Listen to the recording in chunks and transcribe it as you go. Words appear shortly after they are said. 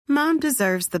Mom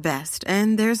deserves the best,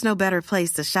 and there's no better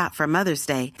place to shop for Mother's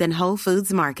Day than Whole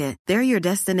Foods Market. They're your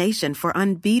destination for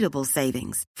unbeatable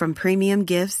savings, from premium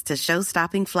gifts to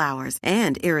show-stopping flowers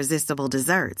and irresistible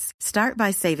desserts. Start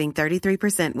by saving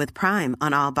 33% with Prime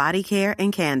on all body care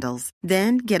and candles.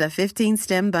 Then get a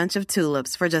 15-stem bunch of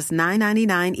tulips for just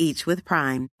 $9.99 each with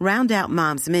Prime. Round out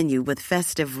Mom's menu with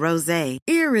festive rosé,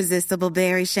 irresistible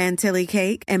berry chantilly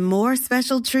cake, and more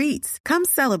special treats. Come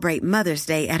celebrate Mother's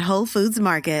Day at Whole Foods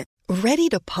Market. Ready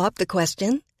to pop the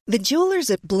question? The jewelers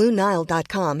at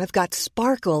BlueNile.com have got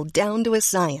sparkle down to a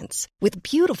science with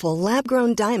beautiful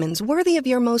lab-grown diamonds worthy of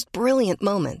your most brilliant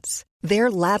moments.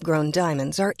 Their lab-grown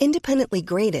diamonds are independently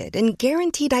graded and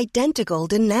guaranteed identical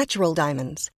to natural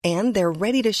diamonds, and they're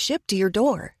ready to ship to your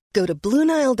door. Go to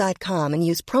BlueNile.com and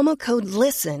use promo code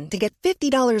LISTEN to get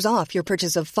 $50 off your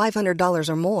purchase of $500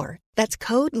 or more. That's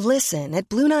code LISTEN at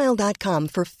BlueNile.com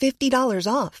for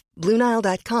 $50 off.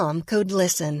 BlueNile.com, code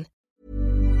LISTEN.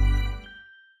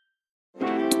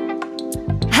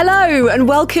 Hello and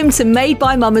welcome to Made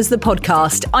by Mamas, the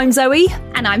podcast. I'm Zoe.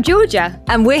 And I'm Georgia.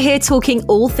 And we're here talking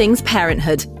all things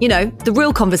parenthood. You know, the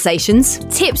real conversations.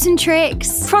 Tips and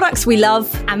tricks. Products we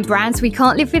love. And brands we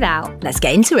can't live without. Let's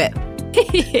get into it.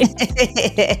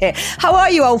 How are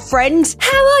you, old friend?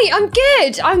 How are you?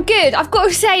 I'm good. I've got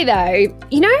to say though,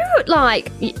 you know,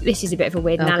 like, this is a bit of a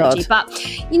weird analogy, but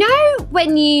you know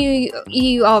when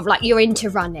you are like, you're into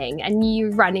running and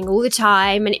you're running all the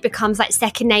time and it becomes like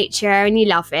second nature and you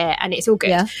love it and it's all good.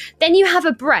 Yeah. Then you have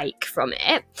a break from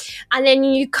it and then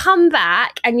you come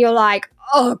back and you're like,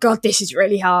 oh God, this is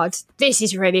really hard. I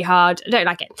don't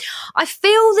like it. I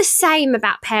feel the same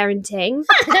about parenting.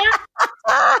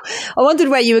 I wondered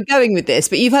where you were going with this,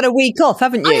 but you've had a week off,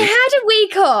 haven't you? I had a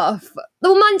week off.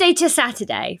 Well, Monday to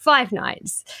Saturday, 5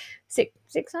 nights.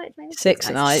 Six nights, maybe? 6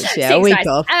 nights, yeah, a week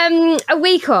off. A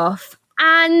week off.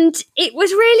 And it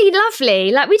was really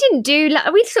lovely. Like,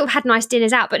 we sort of had nice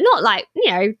dinners out, but not like,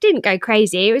 you know, didn't go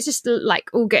crazy. It was just like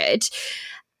all good.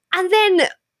 And then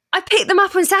I picked them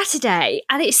up on Saturday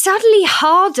and it's suddenly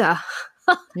harder.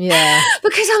 Yeah.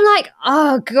 Because I'm like,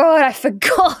 oh God, I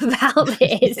forgot about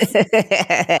this. And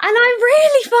I'm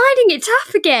really finding it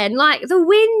tough again. Like the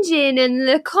whinging and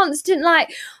the constant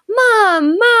like,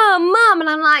 Mum. And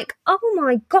I'm like, oh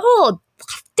my God,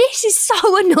 this is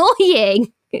so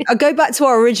annoying. I'll go back to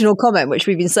our original comment, which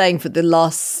we've been saying for the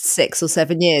last 6 or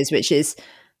 7 years, which is,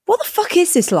 what the fuck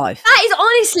is this life? That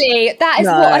is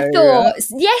what I thought.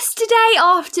 Yesterday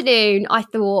afternoon, I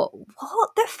thought, what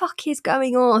the fuck is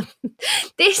going on?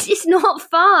 This is not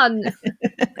fun. So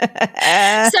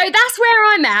that's where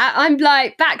I'm at. I'm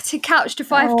like back to couch to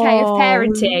 5K of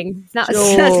parenting. That's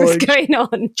what's going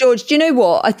on. George, do you know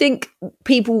what? I think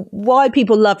why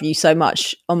people love you so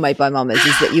much on Made by Mamas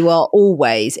is that you are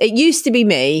always, it used to be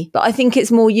me, but I think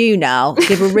it's more you now.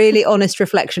 Give a really honest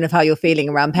reflection of how you're feeling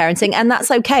around parenting. And that's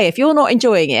okay. If you're not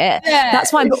enjoying it, that's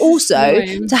fine. But also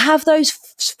to have those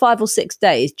 5 or 6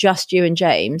 days, just you and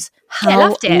James, how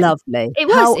lovely. It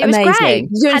was amazing. Great.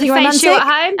 Did you do had anything a romantic? facial at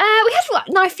home.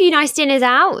 We had a few nice dinners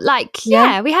out. Like,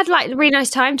 we had like a really nice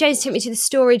time. James took me to the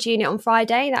storage unit on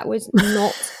Friday. That was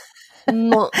not can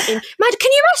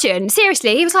you imagine?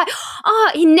 Seriously, he was like,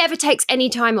 he never takes any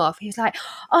time off. He was like,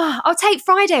 I'll take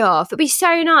Friday off. It'd be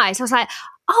so nice. I was like,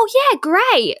 oh yeah,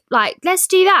 great. Like, let's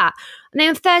do that. And then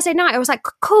on Thursday night, I was like,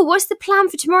 cool, what's the plan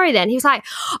for tomorrow then? He was like,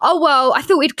 oh, well, I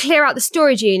thought we'd clear out the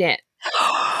storage unit.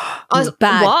 I was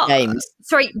bad, what? James.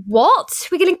 Sorry, what?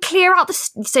 We're going to clear out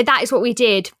so that is what we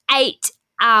did. 8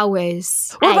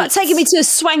 hours. What about taking me to a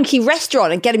swanky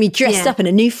restaurant and getting me dressed up in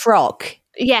a new frock?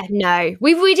 Yeah, no.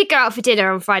 We did go out for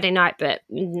dinner on Friday night, but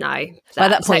no. By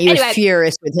that point, you were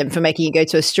furious with him for making you go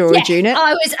to a storage unit?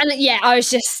 I was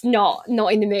just not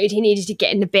in the mood. He needed to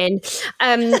get in the bin.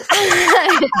 I should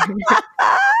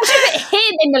have put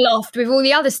him in the loft with all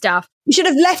the other stuff. You should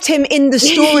have left him in the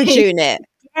storage unit.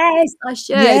 Yes, I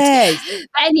should. Yes.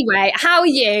 But anyway, how are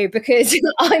you? Because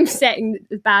I'm setting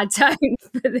the bad tone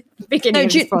for the beginning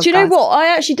of this podcast. Do you know what?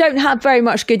 I actually don't have very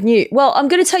much good news. Well, I'm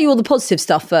going to tell you all the positive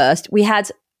stuff first. We had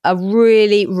a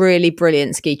really, really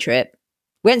brilliant ski trip.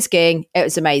 Went skiing. It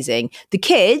was amazing. The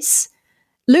kids,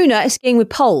 Luna is skiing with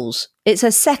poles. It's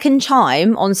her second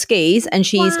time on skis and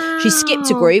she skipped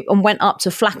a group and went up to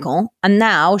Flacon and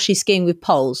now she's skiing with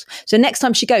poles. So next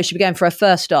time she goes, she'll be going for her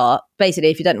first start. Basically,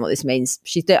 if you don't know what this means,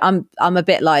 I'm a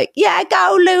bit like, yeah,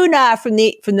 go Luna from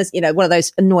this, you know, one of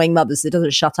those annoying mothers that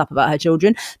doesn't shut up about her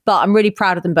children. But I'm really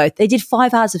proud of them both. They did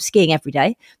 5 hours of skiing every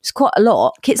day. It's quite a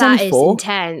lot. Kids only 4.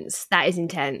 That is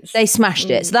intense. They smashed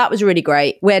it. So that was really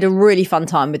great. We had a really fun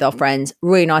time with our friends.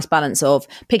 Really nice balance of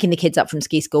picking the kids up from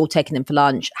ski school, taking them for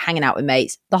lunch, hanging out with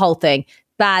mates, the whole thing.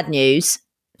 Bad news.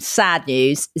 sad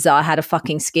news is that I had a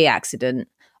fucking ski accident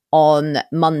on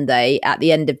Monday at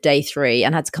the end of day 3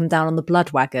 and had to come down on the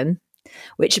blood wagon,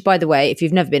 which, by the way, if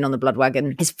you've never been on the blood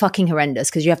wagon, is fucking horrendous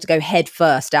because you have to go head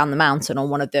first down the mountain on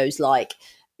one of those, like,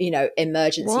 you know,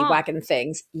 emergency wagon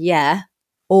things. Yeah.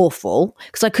 Awful.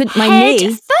 Because I couldn't, my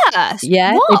knee. First?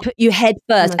 Yeah. What? They put you head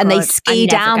first and they ski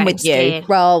down with you. Skiing.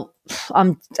 Well,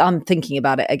 I'm thinking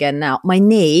about it again now. My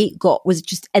knee was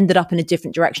just ended up in a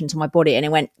different direction to my body and it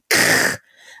went,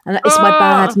 and it's my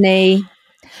bad knee.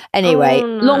 Anyway,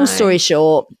 long story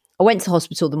short, I went to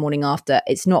hospital the morning after.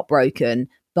 It's not broken,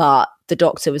 but the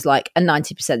doctor was like, a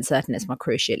 90% certain it's my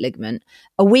cruciate ligament.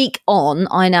 A week on,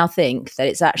 I now think that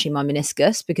it's actually my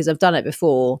meniscus because I've done it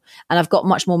before and I've got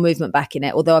much more movement back in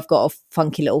it, although I've got a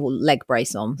funky little leg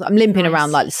brace on. I'm limping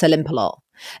around like Sir Limp-a-Lot.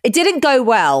 It didn't go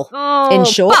well, in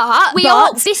short.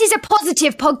 But this is a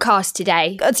positive podcast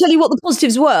today. I'll tell you what the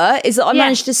positives were, is that I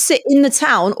managed to sit in the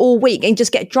town all week and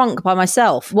just get drunk by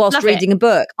myself whilst reading a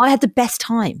book. I had the best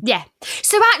time. Yeah.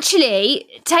 So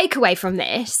actually, takeaway from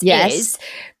this is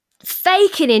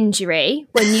fake an injury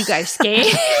when you go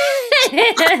skiing. So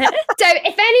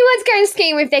if anyone's going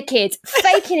skiing with their kids,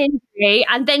 fake an injury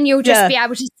and then you'll just be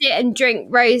able to sit and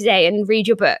drink rosé and read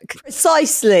your book.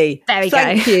 Precisely.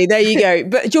 Thank you. There you go.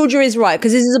 But Georgia is right,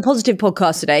 because this is a positive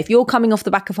podcast today. If you're coming off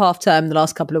the back of half term the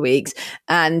last couple of weeks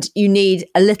and you need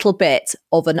a little bit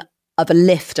of a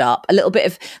lift up, a little bit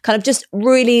of kind of just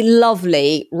really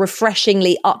lovely,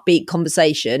 refreshingly upbeat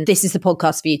conversation, this is the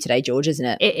podcast for you today, George, isn't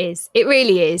it? It is. It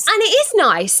really is. And it is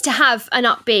nice to have an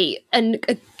upbeat and,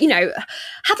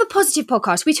 have a positive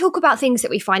podcast. We talk about things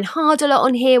that we find hard a lot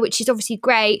on here, which is obviously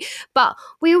great, but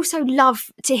we also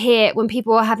love to hear when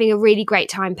people are having a really great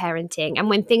time parenting and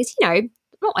when things,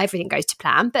 not everything goes to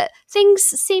plan, but things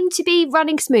seem to be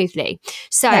running smoothly.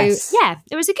 So,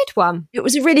 it was a good one. It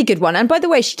was a really good one. And by the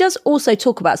way, she does also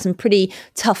talk about some pretty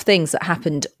tough things that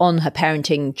happened on her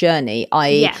parenting journey,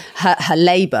 i.e. her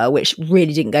labour, which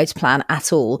really didn't go to plan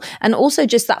at all. And also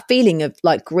just that feeling of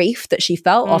like grief that she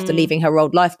felt after leaving her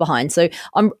old life behind. So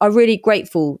I'm really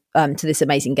grateful to this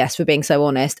amazing guest for being so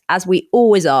honest, as we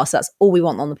always are. So that's all we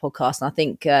want on the podcast. And I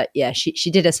think, she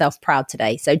did herself proud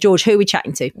today. So George, who are we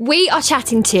chatting to? We are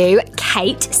chatting to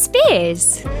Kate Speirs.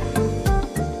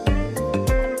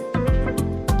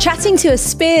 Chatting to a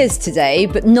Spears today,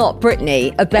 but not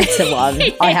Britney, a better one,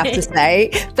 I have to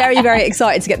say. Very, very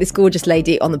excited to get this gorgeous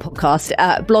lady on the podcast.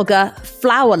 Blogger,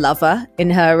 flower lover in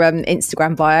her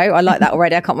Instagram bio. I like that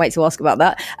already. I can't wait to ask about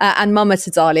that. And mama to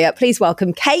Dahlia. Please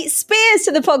welcome Kate Speirs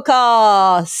to the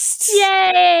podcast.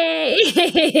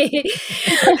 Yay!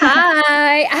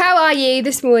 Hi, how are you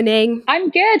this morning?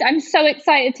 I'm good. I'm so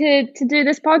excited to do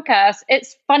this podcast.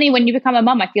 It's funny when you become a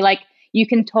mum, I feel like you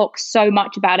can talk so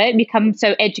much about it, become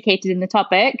so educated in the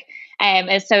topic.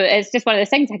 And so it's just one of those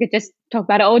things I could just talk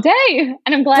about it all day.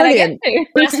 And I'm glad I get to.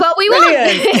 That's what we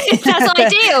want. That's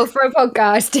ideal for a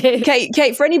podcast.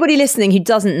 Kate, for anybody listening who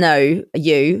doesn't know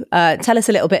you, tell us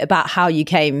a little bit about how you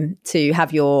came to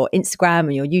have your Instagram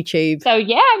and your YouTube. So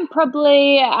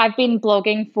I've been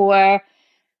blogging for,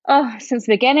 since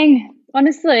the beginning.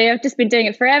 Honestly, I've just been doing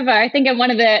it forever. I think I'm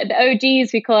one of the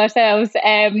OGs, we call ourselves.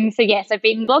 So yes, I've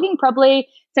been blogging probably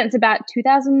since about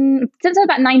 2000, since I was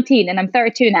about 19, and I'm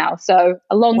 32 now. So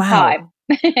a long time.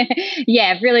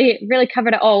 Really, really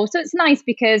covered it all. So it's nice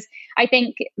because I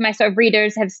think my sort of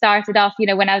readers have started off,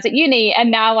 when I was at uni, and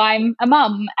now I'm a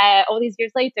mum all these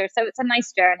years later. So it's a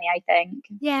nice journey, I think.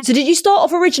 Yeah. So did you start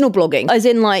off original blogging? As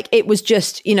in like, it was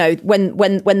just, when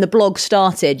the blog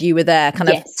started, you were there kind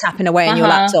of tapping away on your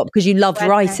laptop because you loved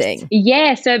writing.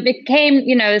 Yeah. So it became,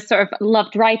 sort of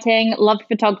loved writing, loved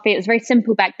photography. It was very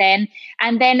simple back then.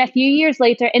 And then a few years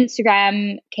later,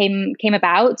 Instagram came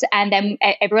about, and then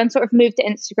everyone sort of moved to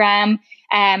Instagram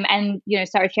and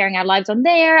started sharing our lives on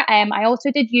there. I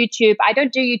also did YouTube. I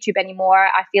don't do YouTube anymore.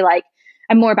 I feel like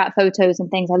I'm more about photos and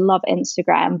things. I love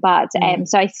Instagram, but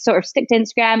so I sort of stick to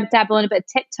Instagram, dabble in a bit of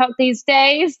TikTok these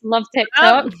days. Love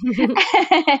TikTok.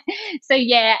 So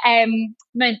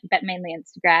but mainly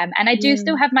Instagram. And I do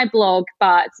still have my blog,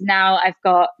 but now I've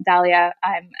got Dahlia.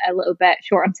 I'm a little bit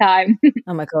short on time.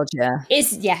 Oh my God, yeah.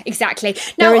 Exactly.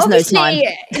 There is no time.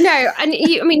 No, and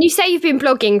you say you've been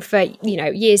blogging for,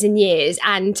 years and years,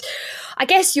 and I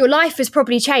guess your life has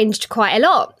probably changed quite a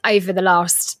lot over the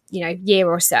last, year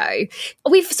or so.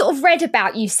 We've sort of read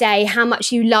about you say how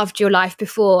much you loved your life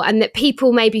before and that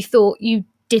people maybe thought you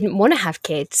didn't want to have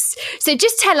kids. So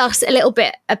just tell us a little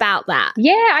bit about that.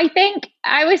 Yeah, I think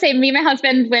I always say me and my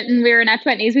husband, when we were in our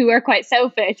 20s, we were quite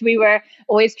selfish. We were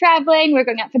always traveling. We were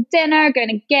going out for dinner, going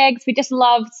to gigs. We just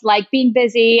loved being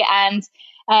busy and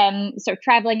sort of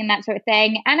traveling and that sort of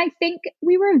thing. And I think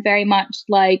we were very much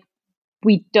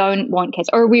we don't want kids,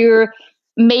 or we were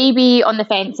maybe on the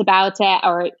fence about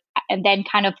it, and then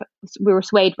kind of we were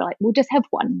swayed. We're like, we'll just have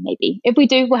one, maybe. If we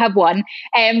do, we'll have one.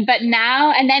 But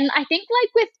now, and then I think like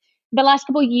with the last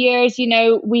couple of years,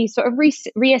 we sort of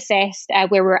reassessed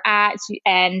where we're at,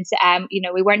 and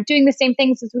we weren't doing the same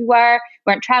things as we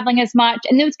weren't traveling as much,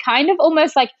 and it was kind of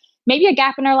almost like maybe a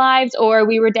gap in our lives, or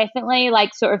we were definitely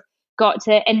like sort of got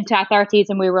into our 30s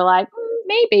and we were like,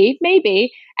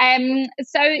 maybe.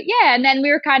 So yeah, and then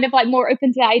we were kind of like more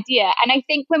open to the idea. And I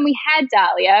think when we had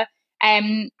Dahlia,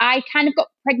 I kind of got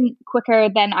pregnant quicker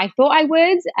than I thought I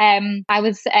would. I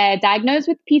was diagnosed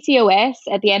with PCOS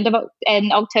at the end of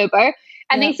in October,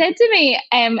 and they said to me,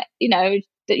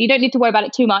 that you don't need to worry about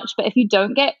it too much, but if you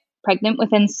don't get pregnant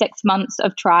within 6 months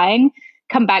of trying,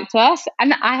 come back to us.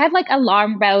 And I had like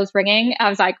alarm bells ringing. I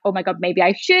was like, oh my God, maybe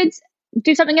I should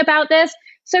do something about this.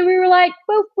 So we were like,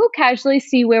 well, we'll casually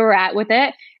see where we're at with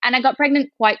it. And I got pregnant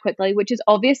quite quickly, which is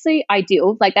obviously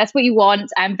ideal. Like, that's what you want.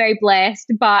 I'm very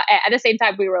blessed. But at the same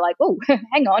time, we were like, oh,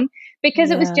 hang on, because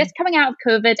it was just coming out of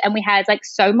COVID and we had like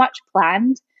so much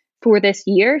planned for this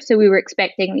year. So we were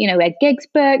expecting, we had gigs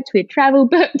booked, we had travel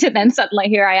booked, and then suddenly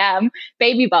here I am,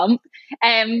 baby bump.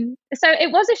 So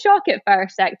it was a shock at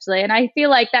first, actually. And I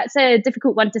feel like that's a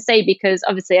difficult one to say, because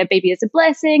obviously a baby is a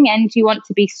blessing and you want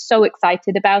to be so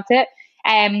excited about it.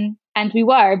 And we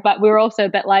were, but we were also a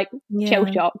bit like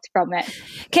shell shocked from it.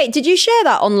 Kate, did you share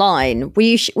that online? Were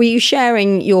you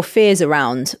sharing your fears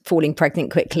around falling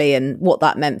pregnant quickly and what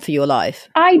that meant for your life?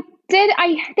 I did.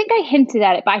 I think I hinted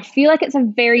at it, but I feel like it's a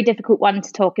very difficult one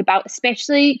to talk about,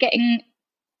 especially getting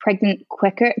pregnant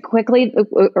quickly,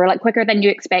 or like quicker than you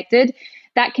expected.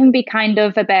 That can be kind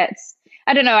of a bit,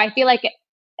 I don't know. I feel like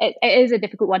it is a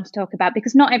difficult one to talk about,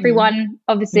 because not everyone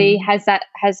obviously has that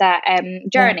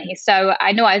journey. Yeah. So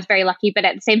I know I was very lucky, but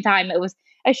at the same time, it was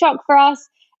a shock for us.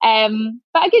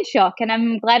 But a good shock, and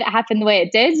I'm glad it happened the way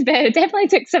it did, but it definitely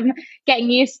took some getting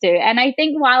used to. And I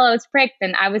think while I was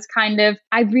pregnant,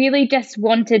 I really just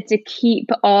wanted to keep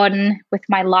on with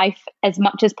my life as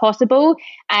much as possible,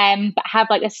 but have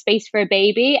like a space for a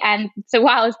baby. And so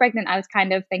while I was pregnant, I was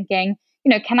kind of thinking,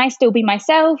 can I still be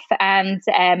myself? And,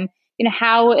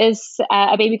 how is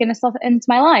a baby going to slot into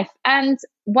my life? And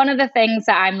one of the things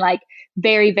that I'm like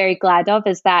very, very glad of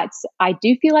is that I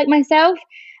do feel like myself.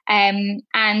 And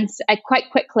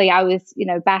quite quickly, I was,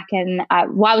 back in,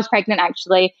 while I was pregnant,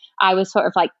 actually, I was sort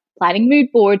of like planning mood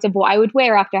boards of what I would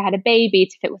wear after I had a baby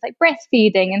to fit with like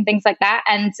breastfeeding and things like that.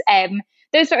 And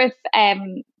those sort of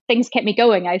things kept me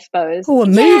going, I suppose. Oh, a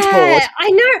mood board. I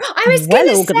know. I was going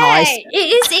to say, it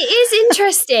is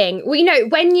interesting. Well,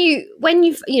 when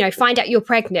you find out you're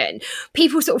pregnant,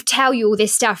 people sort of tell you all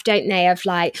this stuff, don't they? Of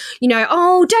like,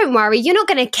 oh, don't worry, you're not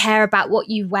going to care about what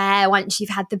you wear once you've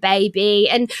had the baby,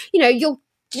 and you'll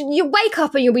wake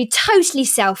up and you'll be totally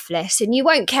selfless and you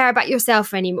won't care about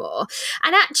yourself anymore.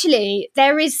 And actually,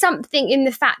 there is something in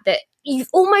the fact that you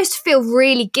almost feel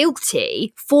really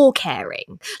guilty for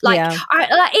caring.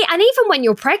 And even when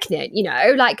you're pregnant,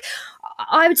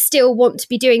 I would still want to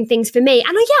be doing things for me.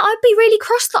 And I'd be really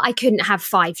cross that I couldn't have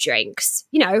 5 drinks,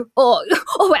 and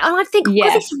I'd think, oh,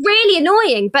 it's really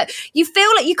annoying. But you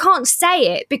feel like you can't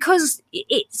say it because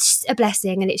it's a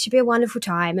blessing and it should be a wonderful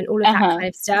time and all of that kind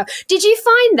of stuff. Did you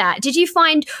find that? Did you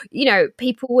find,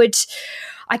 people would,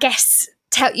 I guess,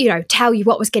 tell you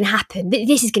what was going to happen?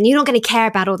 You're not going to care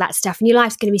about all that stuff and your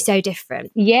life's going to be so different.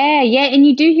 Yeah. And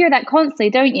you do hear that constantly,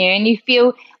 don't you? And you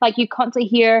feel like you constantly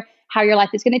hear how your life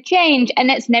is going to change, and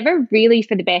it's never really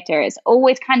for the better. It's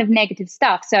always kind of negative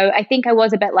stuff. So I think I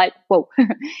was a bit like, whoa.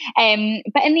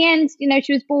 But in the end,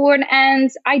 she was born, and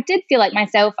I did feel like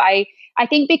myself. I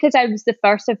think because I was the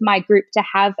first of my group to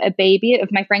have a baby, of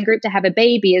my friend group to have a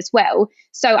baby as well.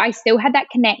 So I still had that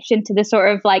connection to the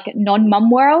sort of like non-mum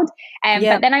world.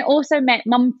 But then I also met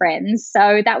mum friends.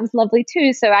 So that was lovely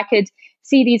too. So I could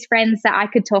see these friends that I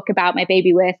could talk about my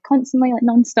baby with constantly, like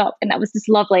nonstop. And that was just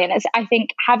lovely. And I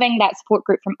think having that support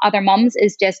group from other mums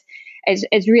is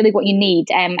really what you need.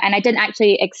 And I didn't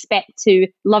actually expect to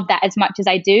love that as much as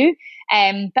I do.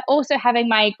 But also having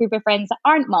my group of friends that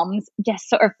aren't mums just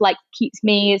sort of like keeps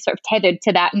me sort of tethered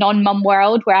to that non-mum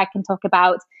world where I can talk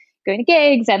about going to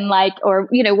gigs and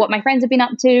what my friends have been up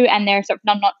to and their sort of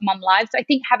non-mum lives. So I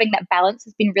think having that balance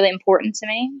has been really important to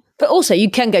me. But also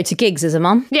you can go to gigs as a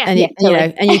mum. Yeah. And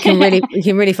you can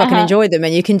really fucking enjoy them,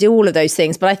 and you can do all of those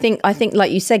things. But I think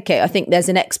like you said, Kate, I think there's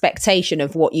an expectation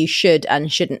of what you should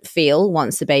and shouldn't feel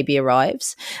once the baby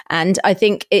arrives. And I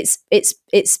think it's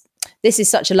this is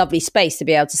such a lovely space to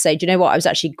be able to say, do you know what?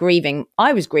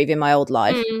 I was grieving my old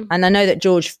life. And I know that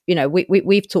George,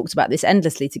 we've talked about this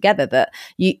endlessly together, that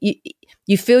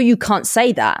you feel you can't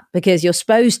say that because you're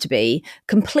supposed to be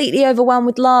completely overwhelmed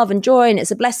with love and joy and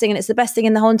it's a blessing and it's the best thing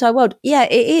in the whole entire world. Yeah,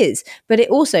 it is. But it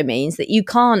also means that you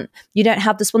don't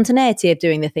have the spontaneity of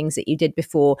doing the things that you did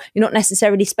before. You're not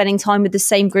necessarily spending time with the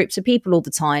same groups of people all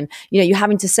the time. You're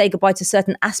having to say goodbye to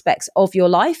certain aspects of your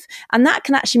life. And that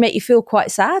can actually make you feel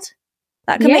quite sad.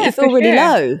 That can make you feel really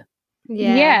low.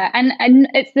 Yeah. And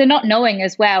it's the not knowing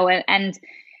as well. And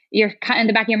you're kind of in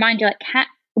the back of your mind, you're like,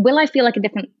 will I feel like a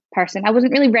different person? I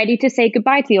wasn't really ready to say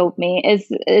goodbye to the old me. Is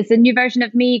the new version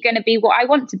of me going to be what I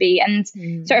want to be? And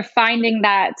sort of finding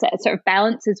that sort of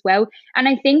balance as well. And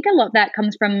I think a lot of that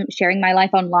comes from sharing my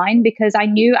life online, because I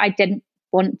knew I didn't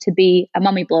want to be a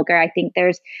mummy blogger. I think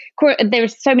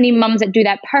there's so many mums that do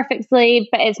that perfectly,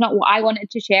 but it's not what I wanted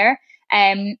to share.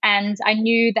 And I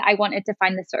knew that I wanted to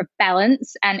find this sort of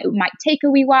balance, and it might take a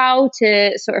wee while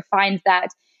to sort of find that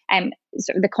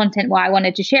sort of the content what I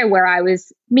wanted to share, where I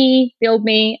was me, the old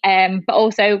me, but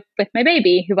also with my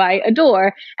baby, who I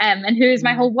adore, and who is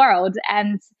my whole world.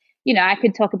 And, I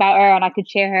could talk about her and I could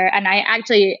share her. And I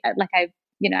actually,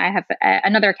 I have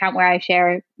another account where I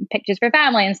share pictures for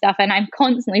family and stuff, and I'm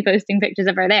constantly posting pictures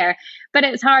of her there. But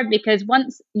it's hard because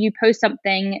once you post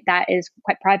something that is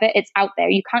quite private, it's out there.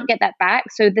 You can't get that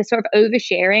back. So the sort of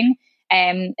oversharing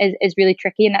is really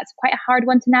tricky, and that's quite a hard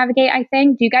one to navigate, I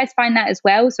think. Do you guys find that as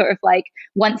well? Sort of like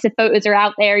once the photos are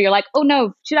out there, you're like, oh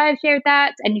no, should I have shared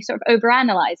that? And you sort of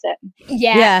overanalyze it.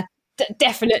 Yeah.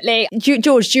 Definitely.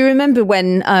 George, do you remember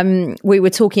when we were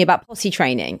talking about potty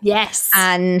training? Yes.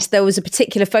 And there was a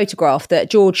particular photograph that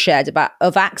George shared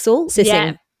of Axel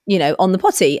sitting on the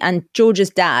potty, and George's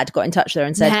dad got in touch with her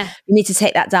and said, "You need to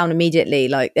take that down immediately."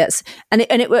 Like that's, and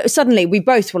it suddenly we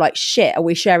both were like, "Shit, are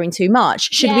we sharing too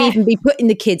much? Should we even be putting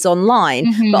the kids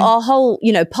online?" But our whole,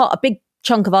 a big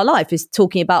chunk of our life is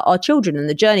talking about our children and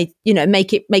the journey,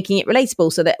 making it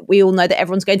relatable so that we all know that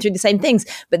everyone's going through the same things.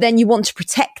 But then you want to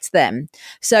protect them,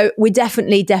 so we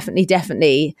definitely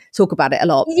talk about it a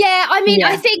lot. Yeah, I mean,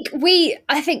 I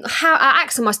think how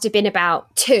Axel must have been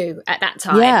about 2 at that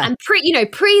time, and pre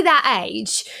that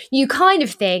age, you kind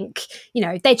of think,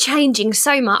 they're changing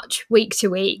so much week to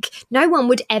week. No one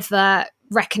would ever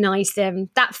recognize them.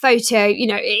 That photo,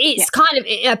 it's kind of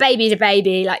a baby's a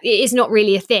baby, like it is not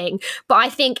really a thing. But I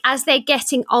think as they're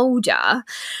getting older,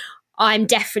 I'm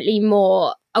definitely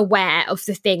more aware of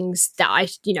the things that I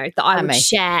would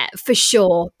share for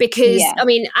sure, because I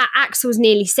mean, Axel's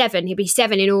nearly 7, he'll be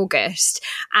 7 in August,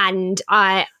 and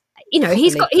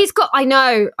he's got I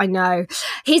know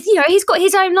he's got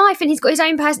his own life, and he's got his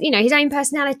own his own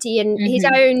personality, and his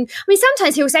own, I mean,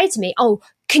 sometimes he'll say to me, "Oh,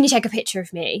 can you take a picture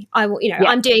of me? I will,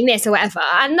 I'm doing this or whatever."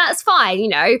 And that's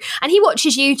fine, and he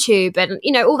watches YouTube and,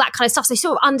 all that kind of stuff. So he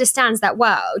sort of understands that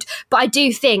world. But I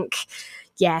do think,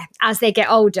 as they get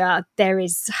older,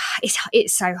 it's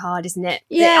so hard, isn't it?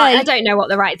 Yeah. I don't know what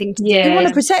the right thing to do. You want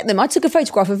to protect them. I took a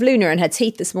photograph of Luna and her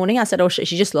teeth this morning. I said, "Oh,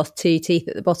 she just lost 2 teeth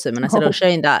at the bottom." And I said, "I'll show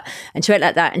you that." And she went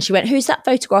like that. And she went, "Who's that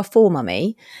photograph for,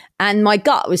 Mummy?" And my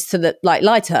gut was to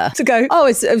lie to her, to go, "Oh,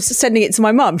 I was sending it to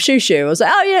my mum, Shushu." I was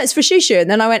like, "Oh yeah, it's for Shushu."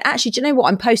 And then I went, "Actually, do you know what?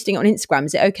 I'm posting it on Instagram.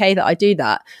 Is it okay that I do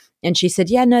that?" And she said,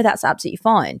 "Yeah, no, that's absolutely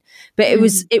fine." But it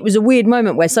was a weird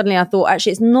moment where suddenly I thought,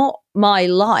 actually, it's not my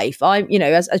life. I,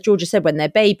 as Georgia said, when they're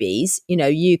babies,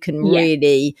 you can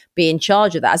really be in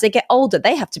charge of that. As they get older,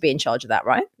 they have to be in charge of that,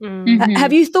 right?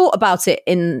 Have you thought about it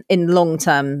in long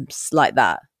terms like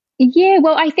that? Yeah,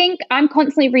 well, I think I'm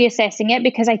constantly reassessing it,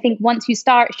 because I think once you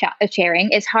start sharing,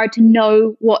 it's hard to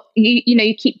know what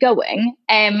you keep going.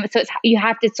 So you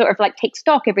have to sort of like take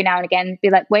stock every now and again, be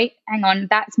like, wait, hang on,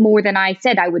 that's more than I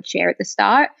said I would share at the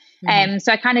start.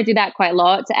 So I kind of do that quite a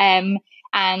lot.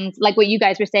 And like what you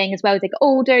guys were saying as well, as they get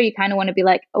older, you kind of want to be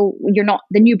like, oh, you're not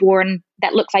the newborn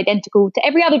that looks identical to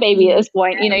every other baby at this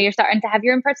point. You're starting to have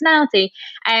your own personality.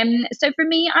 So for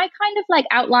me, I kind of like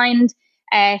outlined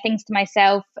things to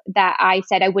myself that I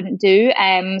said I wouldn't do.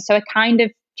 So I kind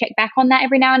of check back on that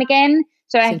every now and again.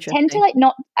 So I tend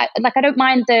to I don't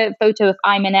mind the photo if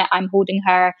I'm in it, I'm holding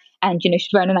her, and she's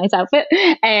wearing a nice outfit.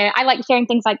 I like sharing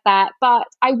things like that, but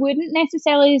I wouldn't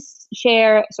necessarily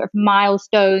share sort of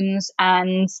milestones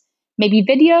and maybe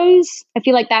videos. I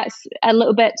feel like that's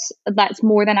that's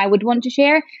more than I would want to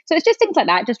share. So it's just things like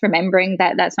that, just remembering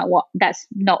that that's not what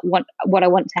I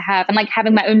want to have, and like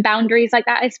having my own boundaries like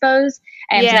that, I suppose.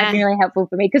 So that's been really helpful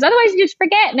for me, because otherwise you just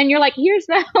forget, and then you're like, here's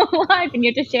my whole life, and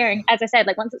you're just sharing. As I said,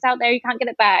 like once it's out there, you can't get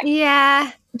it back.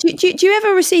 Yeah. Do you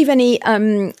ever receive any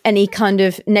kind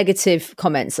of negative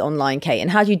comments online, Kate? And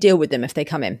how do you deal with them if they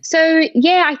come in? So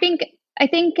yeah, I think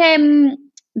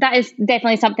that is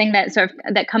definitely something that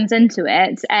that comes into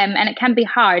it, and it can be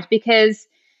hard, because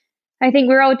I think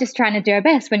we're all just trying to do our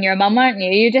best when you're a mum, aren't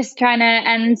you? You're just trying to,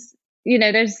 and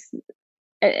it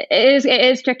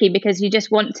is tricky because you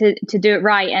just want to do it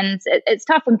right, and it's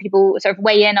tough when people sort of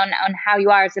weigh in on how you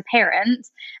are as a parent,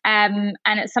 and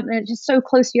it's something that's just so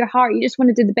close to your heart. You just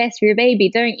want to do the best for your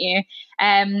baby, don't you?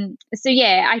 So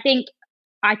yeah, I think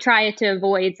I try to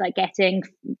avoid like getting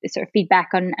sort of feedback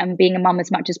on being a mum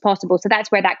as much as possible. So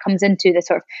that's where that comes into the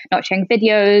sort of not sharing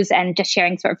videos and just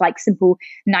sharing sort of like simple,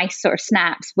 nice sort of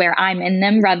snaps where I'm in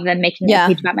them rather than making it a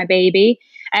page about my baby.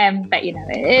 But it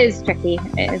is tricky.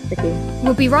 It is tricky.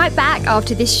 We'll be right back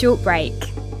after this short break.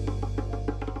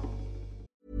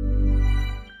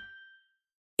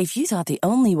 If you thought the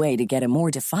only way to get a more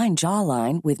defined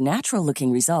jawline with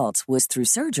natural-looking results was through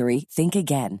surgery, think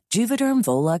again. Juvederm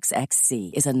Volux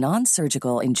XC is a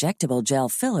non-surgical injectable gel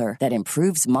filler that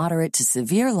improves moderate to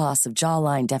severe loss of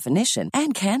jawline definition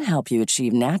and can help you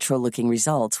achieve natural-looking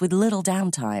results with little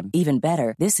downtime. Even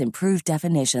better, this improved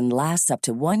definition lasts up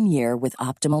to 1 year with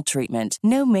optimal treatment.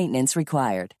 No maintenance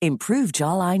required. Improve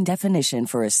jawline definition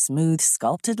for a smooth,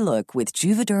 sculpted look with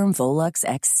Juvederm Volux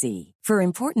XC. For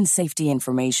important safety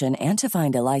information and to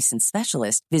find a licensed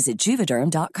specialist, visit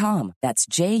Juvederm.com. That's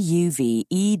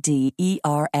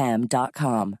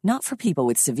JUVEDERM.com. Not for people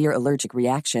with severe allergic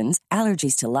reactions,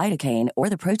 allergies to lidocaine,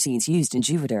 or the proteins used in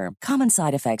Juvederm. Common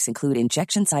side effects include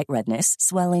injection site redness,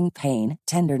 swelling, pain,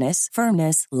 tenderness,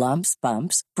 firmness, lumps,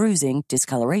 bumps, bruising,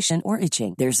 discoloration, or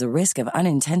itching. There's a risk of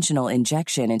unintentional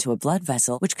injection into a blood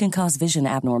vessel, which can cause vision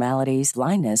abnormalities,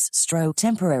 blindness, stroke,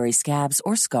 temporary scabs,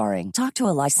 or scarring. Talk to a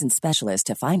licensed specialist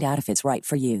to find out if it's right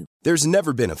for you. There's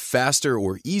never been a faster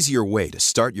or easier way to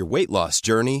start your weight loss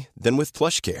journey than with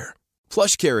PlushCare.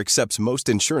 PlushCare accepts most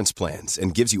insurance plans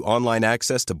and gives you online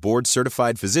access to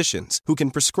board-certified physicians who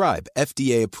can prescribe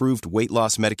FDA-approved weight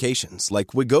loss medications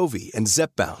like Wegovy and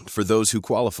Zepbound for those who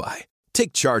qualify.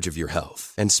 Take charge of your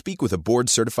health and speak with a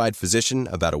board-certified physician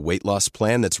about a weight loss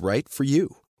plan that's right for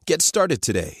you. Get started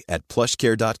today at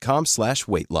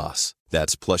plushcare.com/weight-loss.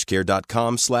 That's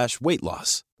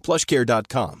plushcare.com/weight-loss.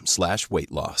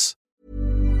 plushcare.com/weight-loss.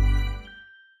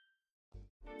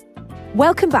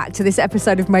 Welcome back to this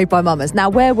episode of Made by Mamas. Now,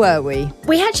 where were we?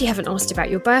 We actually haven't asked about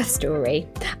your birth story,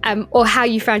 or how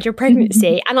you found your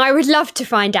pregnancy, and I would love to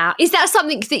find out. Is that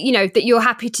something that that you're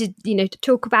happy to to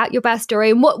talk about your birth story,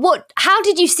 and how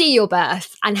did you see your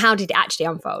birth, and how did it actually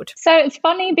unfold? So it's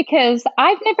funny because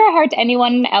I've never heard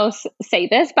anyone else say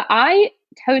this, but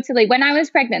when I was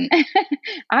pregnant,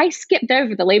 I skipped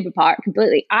over the labor part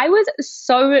completely. I was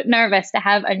so nervous to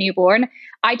have a newborn.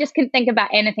 I just couldn't think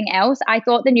about anything else. I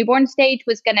thought the newborn stage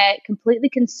was going to completely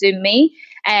consume me.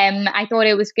 I thought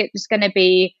it was just going to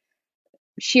be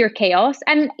sheer chaos.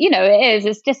 And, it is.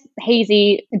 It's just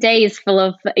hazy days full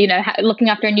of, looking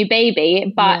after a new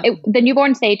baby. But the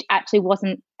newborn stage actually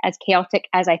wasn't as chaotic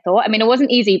as I thought. I mean, it wasn't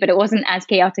easy, but it wasn't as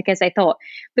chaotic as I thought.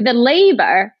 But the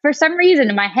labor, for some reason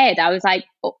in my head, I was like,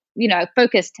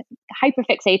 focused,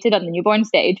 hyper-fixated on the newborn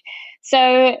stage. So,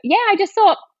 I just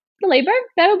thought, the labor,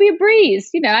 that'll be a breeze.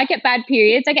 I get bad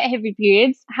periods, I get heavy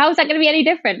periods. How's that going to be any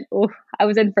different? Oh, I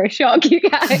was in for a shock, you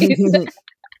guys.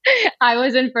 I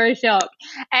was in for a shock.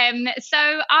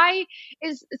 So my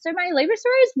labor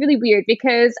story is really weird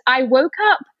because I woke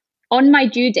up on my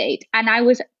due date and I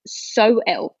was so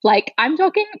ill. Like, I'm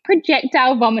talking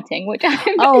projectile vomiting, which I've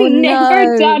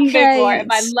never done before in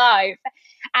my life.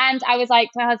 And I was like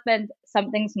to my husband,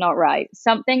 something's not right.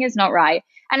 Something is not right.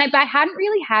 And I hadn't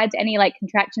really had any like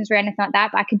contractions or anything like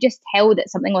that, but I could just tell that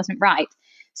something wasn't right.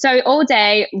 So all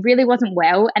day really wasn't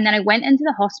well. And then I went into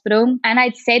the hospital and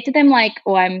I'd said to them like,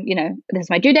 this is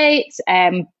my due date.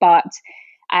 But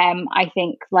I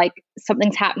think like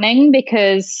something's happening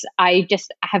because I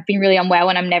just have been really unwell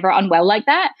and I'm never unwell like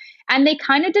that. And they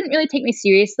kind of didn't really take me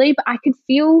seriously, but I could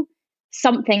feel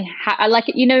something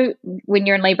when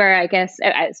you're in labor, I guess,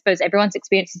 I suppose everyone's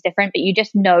experience is different, but you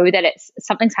just know that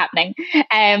something's happening.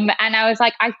 And I was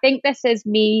like, I think this is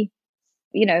me,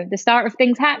 the start of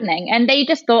things happening. And they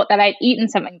just thought that I'd eaten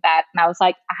something bad. And I was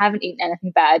like, I haven't eaten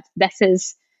anything bad. This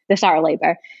is the start of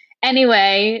labor.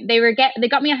 Anyway, they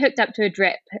got me hooked up to a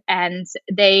drip, and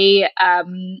they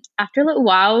after a little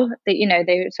while, they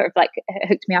sort of like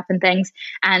hooked me up and things,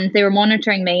 and they were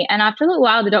monitoring me. And after a little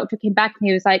while, the doctor came back and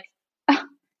he was like, oh,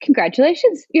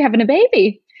 "Congratulations, you're having a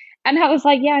baby." And I was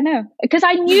like, "Yeah, I know," because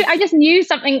I just knew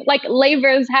something like labor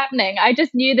is happening. I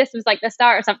just knew this was like the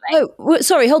start of something. Oh,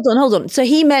 sorry, hold on. So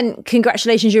he meant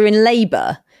congratulations, you're in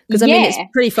labor. Because I mean, it's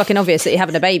pretty fucking obvious that you're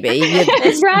having a baby.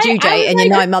 It's right. Due date and you're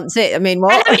 9 months in. I mean,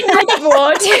 what? I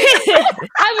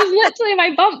was literally,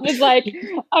 my bump was like,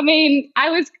 I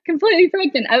was completely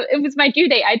pregnant. It was my due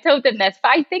date. I told them this,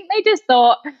 but I think they just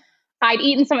thought I'd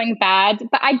eaten something bad,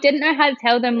 but I didn't know how to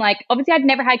tell them. Like, obviously I'd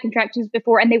never had contractions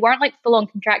before, and they weren't like full on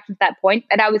contractions at that point.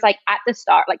 And I was like at the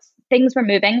start, like things were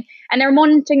moving and they were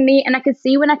monitoring me, and I could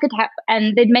see when I could have,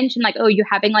 and they'd mentioned like, oh, you're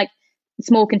having like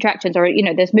small contractions, or, you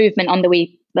know, there's movement on the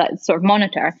wee that sort of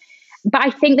monitor. But I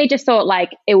think they just thought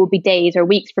like it would be days or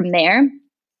weeks from there.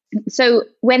 So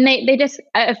when they just,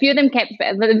 a few of them kept,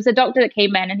 there was a doctor that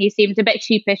came in and he seemed a bit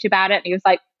sheepish about it. And he was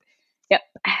like, yep,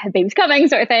 baby's coming,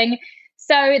 sort of thing.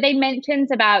 So they mentioned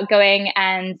about going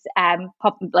and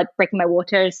breaking my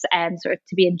waters sort of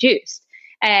to be induced.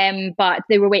 But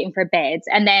they were waiting for beds.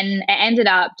 And then it ended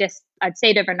up just, I'd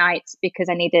stayed overnight because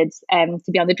I needed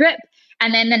to be on the drip.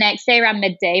 And then the next day around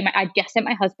midday, I just sent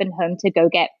my husband home to go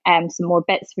get some more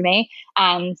bits for me.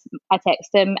 And I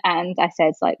texted him and I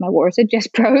said, like, my waters had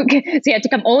just broke. So he had to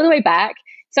come all the way back.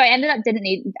 So I ended up didn't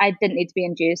need to be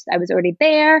induced. I was already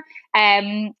there.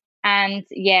 And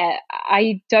yeah,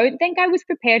 I don't think I was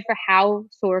prepared for how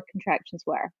sore contractions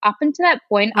were. Up until that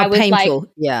point, I was painful. Like,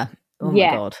 yeah. Oh yeah.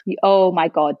 My God. Oh my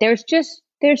God. There's just,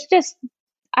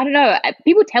 I don't know.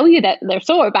 People tell you that they're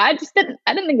sore, but I didn't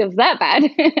think it was that bad.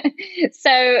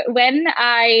 So when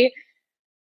I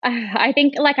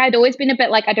think like I'd always been a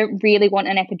bit like, I don't really want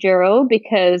an epidural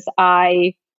because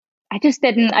I just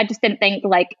didn't think,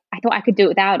 like, I thought I could do it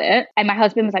without it. And my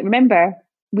husband was like, remember,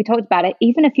 we talked about it.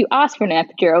 Even if you ask for an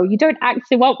epidural, you don't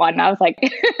actually want one. I was like,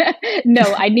 no,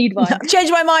 I need one. Change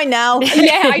my mind now.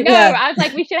 Yeah, I know. Yeah. I was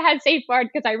like, we should have had safeguard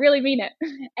because I really mean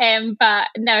it. But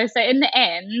no, so in the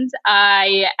end,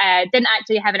 I didn't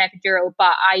actually have an epidural,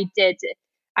 but I did.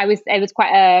 It was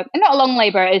quite not a long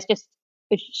labor. It's just,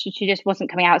 she just wasn't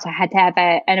coming out. So I had to have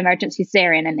an emergency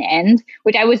cesarean in the end,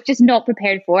 which I was just not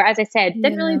prepared for. As I said,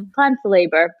 didn't really plan for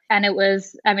labor. And it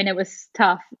was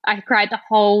tough. I cried the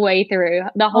whole way through.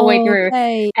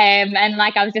 Okay. And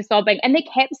like, I was just sobbing. And they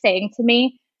kept saying to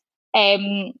me,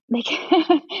 they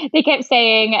kept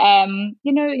saying,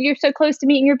 you know, you're so close to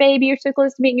meeting your baby. You're so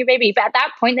close to meeting your baby. But at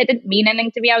that point, they didn't mean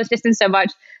anything to me. I was just in so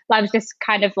much, I was just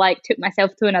kind of like took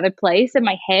myself to another place in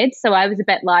my head. So I was a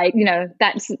bit like, you know,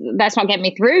 that's not getting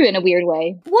me through in a weird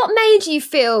way. What made you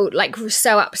feel like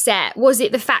so upset? Was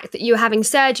it the fact that you were having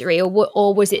surgery,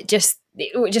 or was it just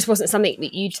wasn't something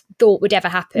that you thought would ever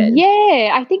happen? Yeah,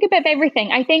 I think a bit of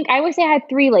everything. I think I always say I had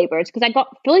 3 labors because I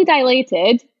got fully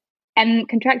dilated. And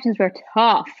contractions were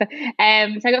tough. So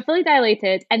I got fully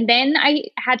dilated, and then I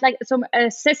had like some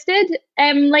assisted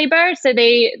labor. So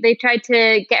they tried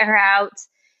to get her out,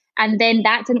 and then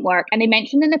that didn't work. And they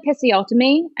mentioned an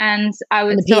episiotomy, and I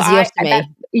was So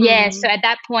at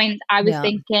that point, I was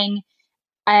thinking,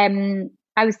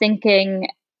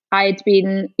 I'd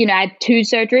been, you know, I had 2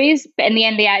 surgeries, but in the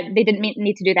end, they didn't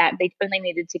need to do that. They only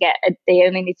needed to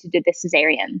do the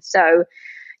cesarean. So.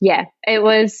 Yeah, it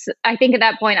was, I think at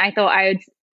that point, I thought I had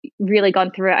really gone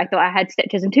through it. I thought I had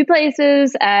stitches in 2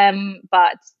 places,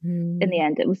 but in the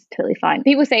end, it was totally fine.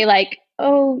 People say like,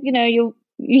 oh, you know,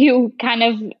 you'll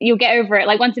get over it.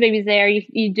 Like once the baby's there,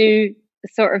 you do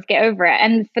sort of get over it.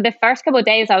 And for the first couple of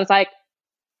days, I was like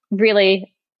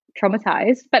really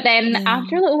traumatized. But then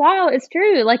after a little while, it's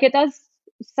true. Like it does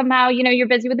somehow, you know, you're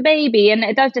busy with the baby and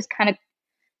it does just kind of,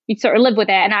 you sort of live with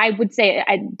it. And I would say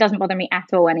it doesn't bother me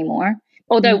at all anymore.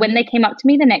 Although when they came up to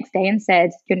me the next day and said,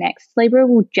 your next labor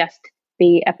will just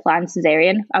be a planned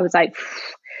cesarean, I was like,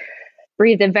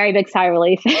 breathed a very big sigh of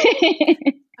relief.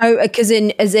 Oh, because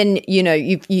as in, you know,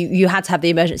 you had to have the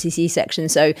emergency C-section.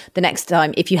 So the next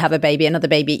time, if you have another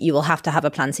baby, you will have to have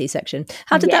a planned C-section.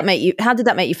 How did that make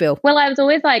you feel? Well, I was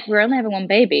always like, we're only having 1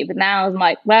 baby, but now I'm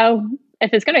like, well,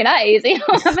 if it's going to be that easy,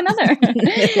 I'll have another.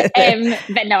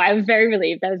 But no, I was very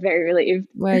relieved.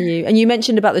 Were you? And you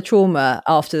mentioned about the trauma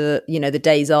after, you know, the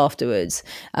days afterwards.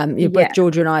 Both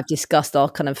Georgia and I have discussed our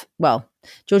kind of, well,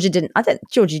 Georgia didn't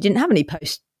have any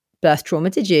post-birth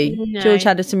trauma, did you? No. George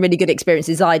had some really good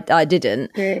experiences. I didn't.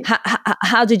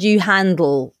 How did you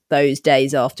handle those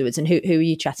days afterwards, and who are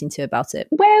you chatting to about it?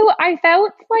 Well, I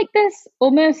felt like this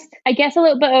almost, I guess, a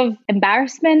little bit of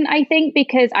embarrassment, I think,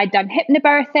 because I'd done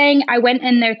hypnobirthing. I went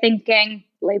in there thinking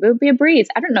labor would be a breeze.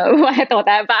 I don't know why I thought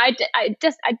that, but I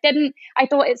didn't. I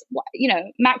thought it's, you know,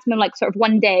 maximum like sort of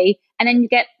 1 day, and then you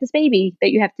get this baby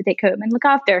that you have to take home and look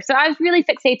after. So I was really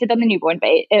fixated on the newborn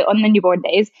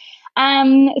days.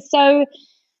 So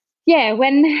yeah,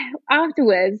 when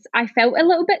afterwards, I felt a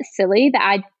little bit silly that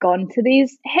I'd gone to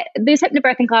these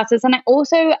hypnobirthing classes, and I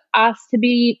also asked to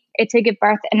give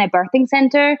birth in a birthing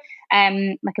center,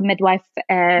 like a midwife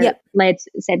led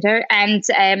center, and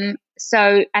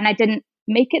I didn't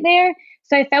make it there,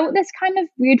 so I felt this kind of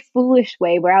weird, foolish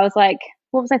way where I was like,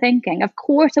 what was I thinking? Of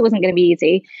course, it wasn't going to be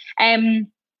easy, and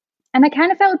I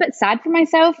kind of felt a bit sad for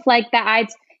myself, like that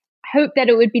hoped that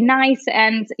it would be nice.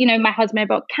 And, you know, my husband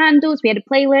bought candles, we had a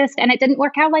playlist, and it didn't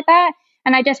work out like that.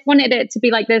 And I just wanted it to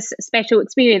be like this special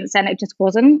experience, and it just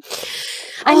wasn't.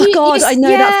 Oh, God, I know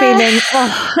that feeling.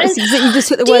 Oh, you just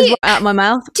took the words out of my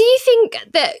mouth. Do you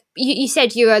think that you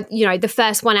said you were, you know, the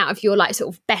first one out of your like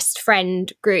sort of best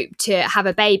friend group to have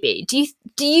a baby?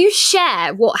 Do you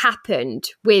share what happened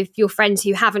with your friends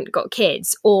who haven't got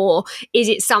kids, or is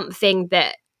it something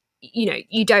that, you know,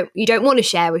 you don't want to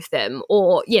share with them?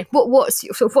 Or what's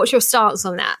your stance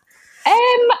on that?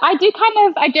 I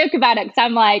joke about it because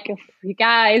I'm like, you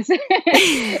guys,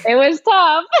 it was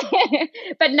tough.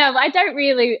 But no, I don't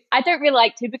really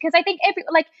like to, because I think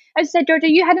like as I said, Georgia,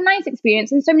 you had a nice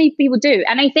experience, and so many people do.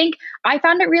 And I think I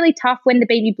found it really tough when the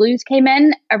baby blues came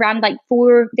in around like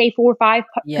day 4 or 5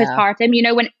 postpartum, you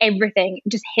know, when everything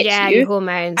just hits you. Your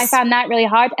hormones. I found that really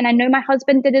hard. And I know my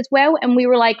husband did as well. And we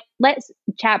were like, let's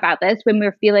chat about this when we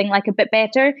were feeling like a bit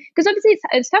better. Because obviously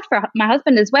it's tough for my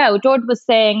husband as well. George was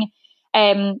saying,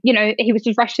 you know, he was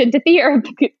just rushed into theatre.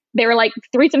 They were like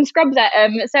threesome scrubs at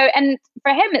him. So, and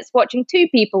for him, it's watching 2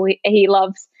 people he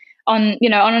loves on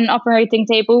an operating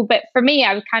table. But for me,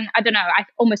 I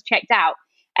almost checked out.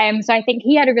 So I think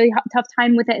he had a really tough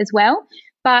time with it as well.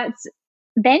 But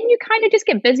then you kind of just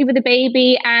get busy with the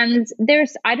baby, and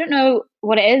I don't know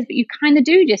what it is, but you kind of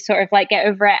do just sort of like get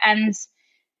over it. And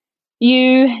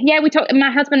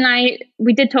my husband and I,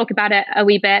 we did talk about it a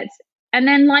wee bit. And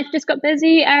then life just got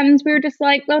busy, and we were just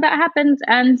like, well, that happened,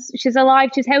 and she's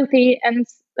alive, she's healthy, and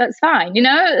that's fine. You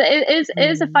know, it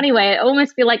is a funny way. I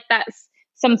almost feel like that's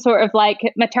some sort of like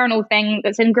maternal thing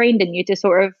that's ingrained in you to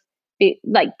sort of be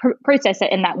like process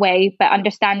it in that way, but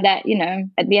understand that, you know,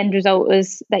 at the end result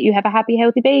is that you have a happy,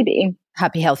 healthy baby.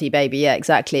 Happy, healthy baby. Yeah,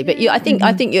 exactly. But I think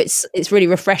it's really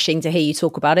refreshing to hear you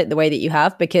talk about it the way that you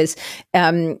have, because,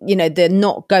 you know, they're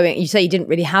not going, you say you didn't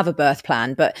really have a birth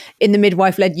plan, but in the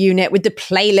midwife-led unit with the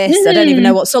playlist, I don't even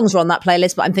know what songs were on that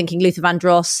playlist, but I'm thinking Luther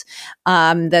Vandross,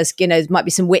 there's, you know, might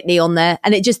be some Whitney on there,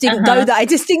 and it just didn't go that, it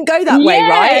just didn't go that way,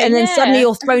 right? And then suddenly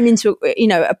you're thrown into, you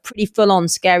know, a pretty full-on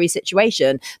scary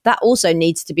situation that also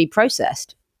needs to be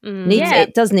processed.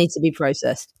 It does need to be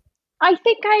processed. I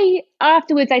think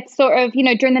afterwards, I sort of, you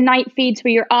know, during the night feeds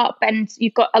where you're up and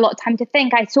you've got a lot of time to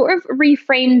think, I sort of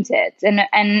reframed it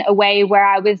in a way where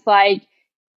I was like,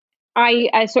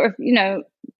 I sort of, you know,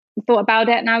 thought about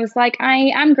it, and I was like,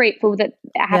 I am grateful that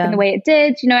it happened the way it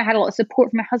did. You know, I had a lot of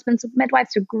support from my husband's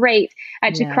midwives were great. I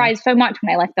actually cried so much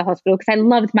when I left the hospital because I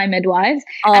loved my midwives.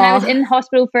 And I was in the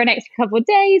hospital for an extra couple of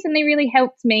days, and they really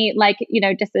helped me, like, you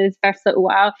know, just this first little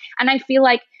while. And I feel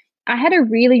like I had a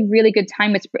really, really good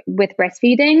time with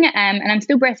breastfeeding, and I'm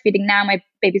still breastfeeding now. My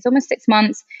baby's almost 6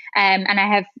 months, and I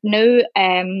have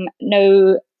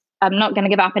I'm not going to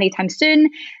give up anytime soon,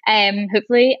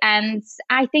 hopefully. And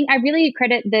I think I really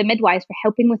credit the midwives for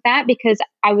helping with that, because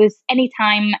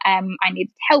anytime I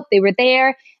needed help, they were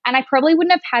there. And I probably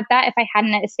wouldn't have had that if I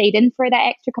hadn't stayed in for that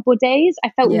extra couple of days. I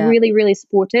felt really, really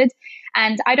supported.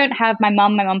 And I don't have my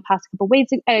mum. My mum passed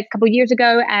a couple of years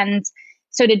ago, and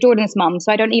so did Jordan's mum.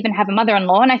 So I don't even have a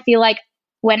mother-in-law. And I feel like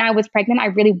when I was pregnant, I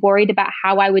really worried about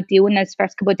how I would deal in those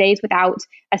first couple of days without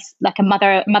a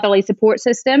motherly support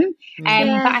system. But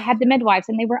I had the midwives,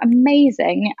 and they were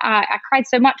amazing. I cried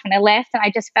so much when I left, and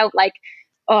I just felt like,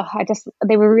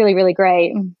 they were really, really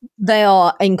great. They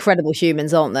are incredible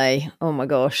humans, aren't they? Oh my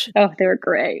gosh. Oh, they were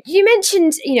great. You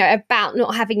mentioned, you know, about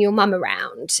not having your mum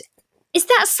around. Is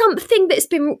that something that's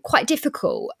been quite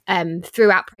difficult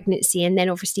throughout pregnancy, and then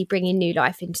obviously bringing new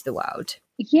life into the world?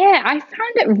 Yeah, I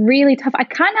found it really tough. I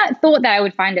kind of thought that I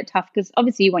would find it tough because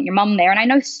obviously you want your mum there. And I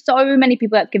know so many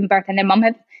people that have given birth and their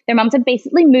mums have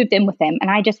basically moved in with them. And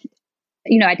I just,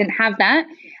 you know, I didn't have that.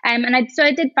 I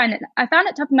found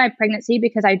it tough in my pregnancy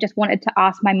because I just wanted to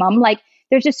ask my mum, like,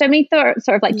 there's just so many sort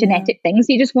of like genetic things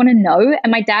you just want to know.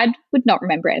 And my dad would not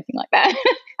remember anything like that.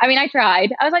 I mean, I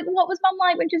tried. I was like, what was mum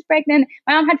like when she was pregnant?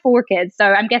 My mum had 4 kids. So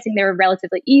I'm guessing they were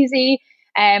relatively easy.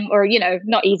 Or, you know,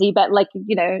 not easy, but like,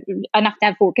 you know, enough to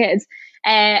have 4 kids.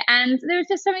 And there was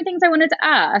just so many things I wanted to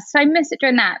ask. So I missed it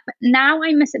during that. But now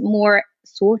I miss it more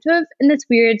sort of in this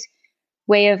weird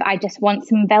way of I just want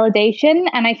some validation.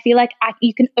 And I feel like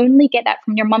you can only get that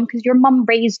from your mum because your mum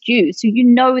raised you. So you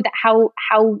know that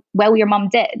how well your mum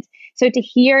did. So to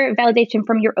hear validation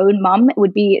from your own mum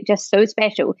would be just so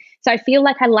special. So I feel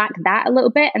like I lack that a little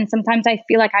bit. And sometimes I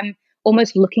feel like I'm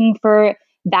almost looking for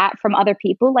that from other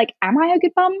people. Like, am I a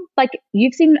good mum? Like,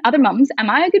 you've seen other mums. Am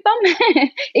I a good mum?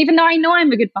 Even though I know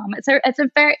I'm a good mum.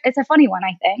 It's a funny one,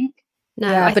 I think. No,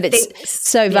 yeah, but it's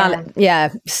so valid.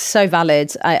 Yeah, so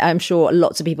valid. I'm sure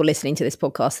lots of people listening to this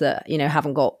podcast that, you know,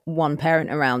 haven't got one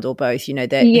parent around or both, you know,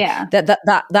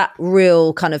 that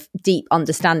real kind of deep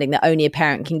understanding that only a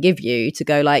parent can give you to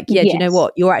go like, yeah, do you know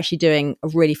what? You're actually doing a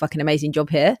really fucking amazing job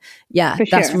here. Yeah,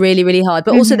 that's really, really hard.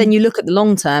 But also then you look at the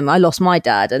long term. I lost my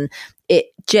dad, and it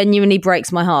genuinely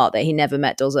breaks my heart that he never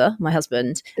met Doza, my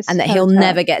husband, and that he'll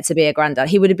never get to be a granddad.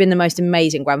 He would have been the most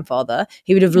amazing grandfather.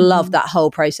 He would have loved that whole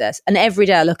process. And every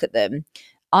day I look at them,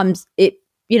 I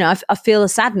feel a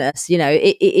sadness. You know,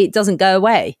 it doesn't go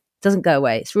away. It doesn't go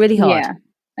away. It's really hard. Yeah,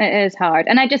 it is hard.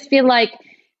 And I just feel like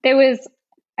there was,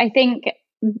 I think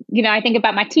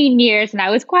about my teen years, and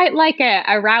I was quite like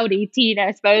a rowdy teen,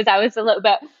 I suppose. I was a little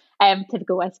bit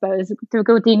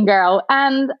typical teen girl.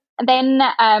 And then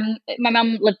my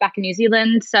mum lived back in New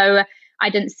Zealand, so I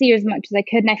didn't see her as much as I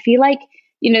could. And I feel like,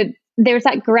 you know, there's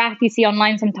that graph you see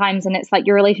online sometimes, and it's like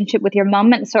your relationship with your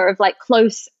mum, and sort of like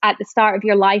close at the start of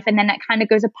your life, and then it kind of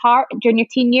goes apart during your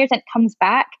teen years, and it comes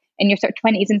back in your sort of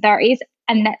 20s and 30s.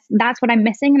 And that's what I'm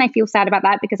missing. And I feel sad about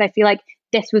that, because I feel like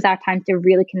this was our time to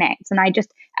really connect. And I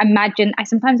just imagine, I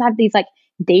sometimes have these like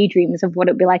daydreams of what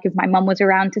it would be like if my mum was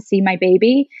around to see my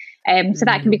baby. So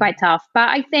that can be quite tough. But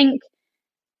I think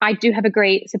I do have a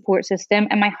great support system,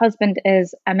 and my husband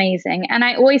is amazing. And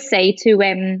I always say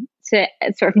to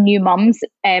sort of new mums,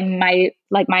 my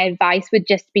advice would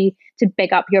just be to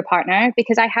big up your partner,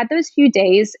 because I had those few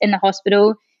days in the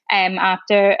hospital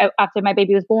after my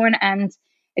baby was born, and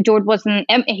George wasn't,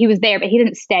 he was there, but he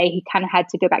didn't stay. He kind of had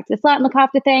to go back to the flat and look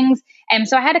after things.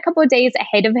 So I had a couple of days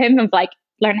ahead of him of like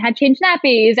learning how to change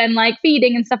nappies and like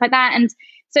feeding and stuff like that. And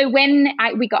so when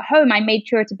we got home, I made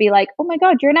sure to be like, oh my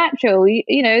God, you're a natural.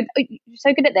 You know, you're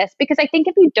so good at this. Because I think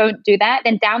if you don't do that,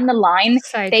 then down the line,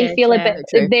 they feel a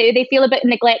bit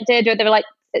neglected, or they're like,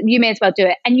 you may as well do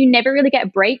it. And you never really get a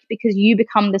break, because you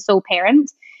become the sole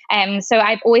parent. So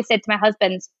I've always said to my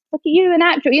husband, look at you, a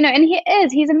natural, you know,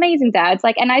 and he's amazing, Dad.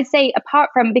 Like, and I'd say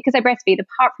because I breastfeed,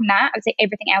 apart from that, I would say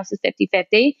everything else is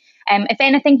 50-50. If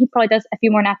anything, he probably does a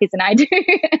few more nappies than I do.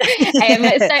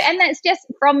 And that's just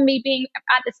from me being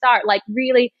at the start, like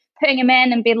really putting him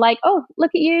in and being like, oh,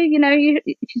 look at you, you know,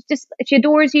 she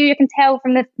adores you. You can tell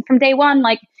from day one,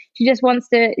 like she just loves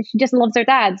her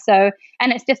dad. So,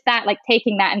 and it's just that, like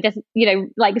taking that and just, you know,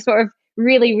 like sort of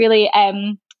really, really,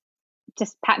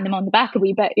 just patting them on the back a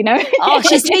wee bit, you know. Oh,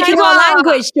 she's speaking our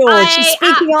language, George. She's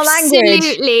speaking our language.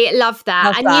 Absolutely love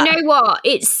that. And you know what?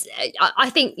 I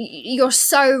think you're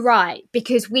so right,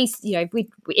 because we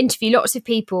interview lots of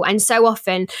people, and so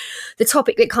often the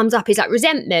topic that comes up is like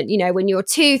resentment. You know, when you're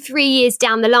 2-3 years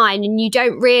down the line and you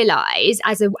don't realise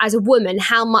as a woman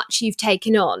how much you've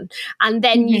taken on, and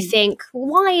then you think,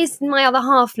 why is my other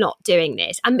half not doing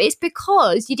this? And it's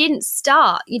because you didn't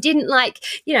start. You didn't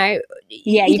you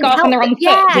got off on the wrong foot.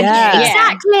 Yeah,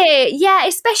 exactly. Yeah,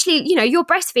 especially, you know, you're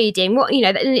breastfeeding.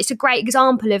 And it's a great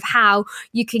example of how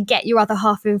you can get your other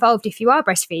half involved if you are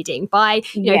breastfeeding by,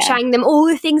 you know, showing them all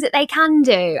the things that they can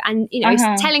do, and, you know,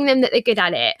 telling them that they're good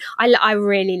at it. I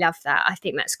really love that. I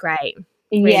think that's great.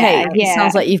 It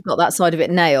sounds like you've got that side of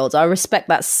it nailed. I respect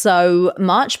that so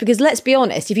much, because let's be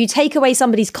honest, if you take away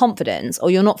somebody's confidence, or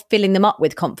you're not filling them up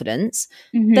with confidence,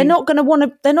 they're not going to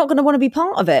want to be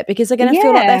part of it, because they're going to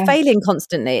feel like they're failing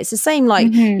constantly. It's the same,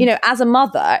 like, you know, as a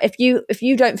mother, if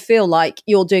you don't feel like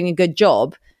you're doing a good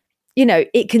job, you know,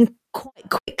 it can quite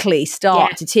quickly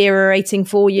start deteriorating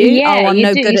for you. I'm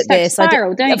no good at this.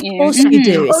 Spiral, don't of you? course you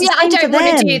do. I don't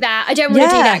want to do that. I don't want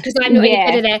to do that because I'm not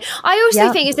any good at it. I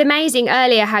also think it's amazing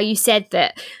earlier how you said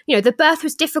that, you know, the birth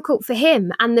was difficult for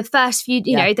him, and the first few,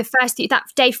 that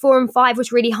day 4 and 5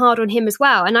 was really hard on him as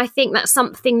well. And I think that's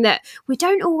something that we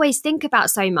don't always think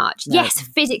about so much. No. Yes,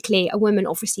 physically, a woman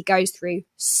obviously goes through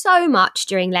so much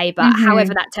during labour,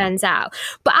 however that turns out.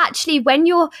 But actually, when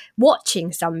you're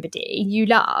watching somebody you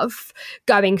love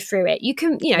going through it, you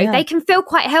can, you know, they can feel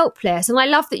quite helpless. And I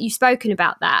love that you've spoken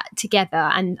about that together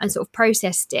and sort of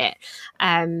processed it,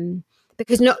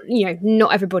 because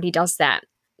not everybody does that.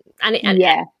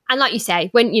 And like you say,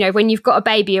 when you've got a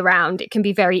baby around, it can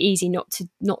be very easy not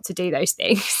to do those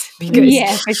things.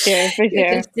 Because, for sure.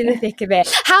 Just in the thick of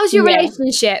it. How's your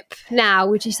relationship now,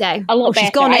 would you say? A lot better.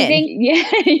 She's gone in. I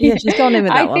think, she's gone in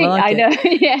with that one. I know.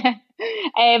 Yeah.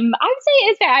 I would say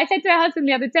it's fair. I said to my husband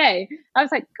the other day, I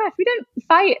was like, gosh, we don't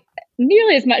fight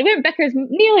nearly as much. We don't bicker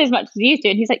nearly as much as we used to.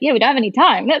 And he's like, yeah, we don't have any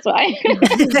time. That's why.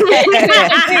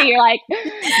 You're like,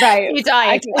 right. You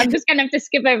died. I'm just going to have to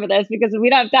skip over this because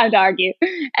we don't have time to argue.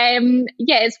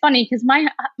 It's funny because my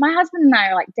husband and I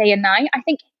are like day and night. I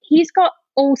think he's got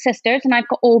all sisters and I've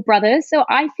got all brothers. So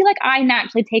I feel like I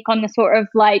naturally take on the sort of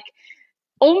like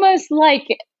almost like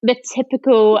the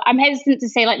typical, I'm hesitant to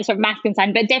say like the sort of masculine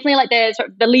sign, but definitely like the sort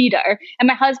of the leader. And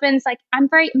my husband's like, I'm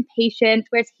very impatient,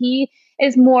 whereas he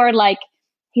is more like,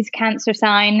 he's Cancer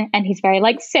sign and he's very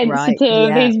like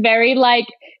sensitive. He's very like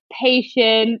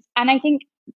patient. And I think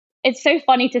it's so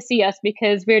funny to see us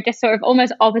because we're just sort of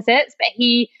almost opposites, but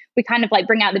we kind of like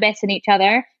bring out the best in each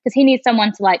other because he needs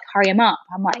someone to like hurry him up.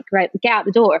 I'm like, right, get out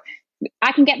the door.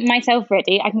 I can get myself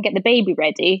ready. I can get the baby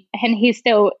ready. And he's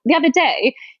still, the other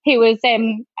day, he was,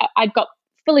 I'd got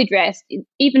fully dressed,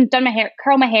 even done my hair,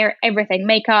 curl my hair, everything,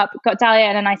 makeup, got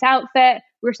Dahlia in a nice outfit.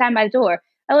 We were standing by the door.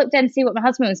 I looked in to see what my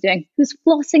husband was doing. He was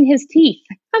flossing his teeth.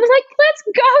 I was like, let's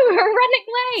go. We're running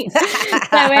late.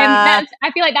 So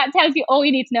I feel like that tells you all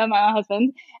you need to know about my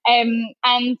husband.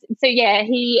 And so, yeah,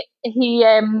 we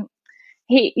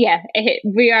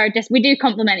do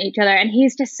complement each other, and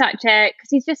he's just because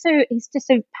he's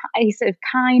so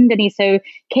kind and he's so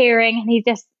caring, and he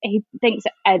thinks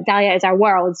Dahlia is our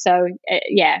world. So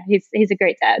he's a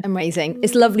great dad. Amazing.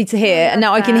 It's lovely to hear. And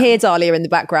now I can hear Dahlia in the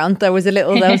background. There was a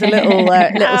little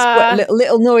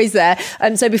noise there.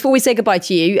 So before we say goodbye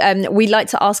to you, we like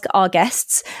to ask our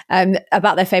guests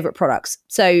about their favorite products.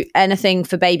 So anything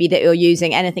for baby that you're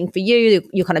using, anything for you,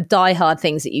 your kind of die-hard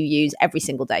things that you use every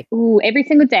single day. Ooh, every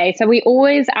single day. So I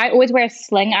always wear a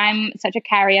sling. I'm such a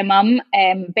carrier mum.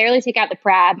 Barely take out the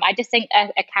pram. I just think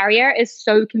a carrier is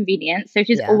so convenient. So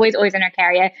she's always in her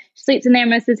carrier. She sleeps in there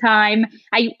most of the time.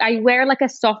 I wear like a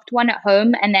soft one at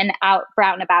home, and then out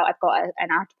and about I've got an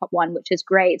Artipop one, which is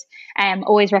great.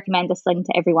 Always recommend a sling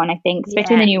to everyone, I think,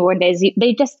 especially in the newborn days.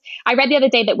 I read the other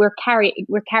day that we're carry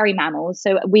mammals,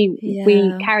 so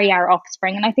we carry our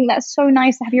offspring, and I think that's so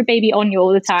nice to have your baby on you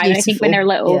all the time. I think when they're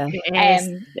little,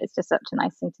 it's just such a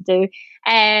nice thing to do.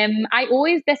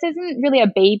 This isn't really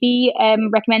a baby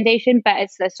recommendation, but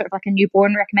it's sort of like a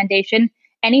newborn recommendation.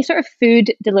 Any sort of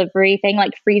food delivery thing,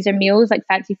 like freezer meals, like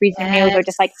fancy freezer meals, or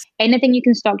just like anything you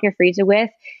can stock your freezer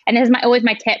with. And this is always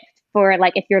my tip for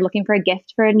like if you're looking for a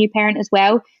gift for a new parent as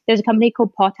well. There's a company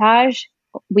called Potage.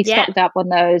 We stocked up on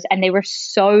those, and they were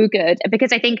so good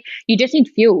because I think you just need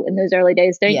fuel in those early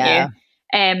days, don't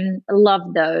you?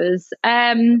 Love those.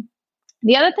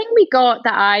 The other thing we got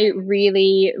that I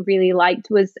really, really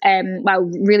liked was,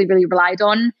 really, really relied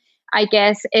on, I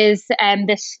guess, is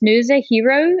the Snoozer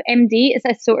Hero MD. It's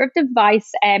a sort of device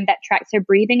that tracks your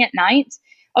breathing at night.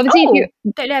 Obviously,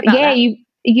 don't know about that.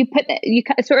 you put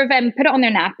it on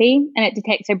their nappy, and it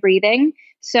detects their breathing.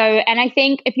 So, and I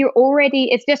think if you're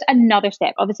it's just another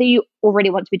step. Obviously, you already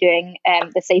want to be doing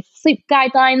the safe sleep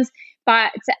guidelines.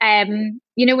 But when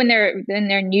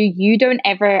they're new, you don't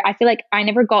ever. I feel like I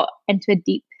never got into a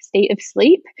deep state of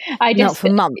sleep. Not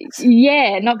for months.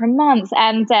 Yeah, not for months.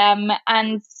 And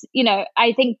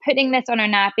I think putting this on our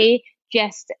nappy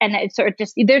and it's sort of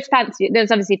just there's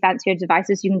obviously fancier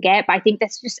devices you can get, but I think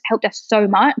this just helped us so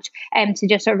much to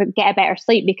just sort of get a better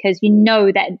sleep, because you know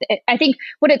that I think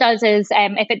what it does is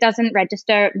if it doesn't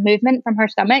register movement from her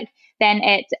stomach, then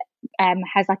it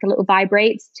has like a little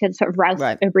vibrate to sort of rouse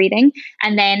her breathing,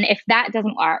 and then if that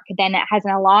doesn't work, then it has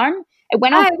an alarm. It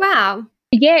went off. Oh wow.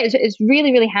 Yeah, it's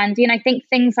really, really handy. And I think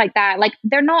things like that, like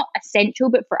they're not essential,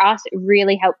 but for us, it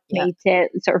really helped me to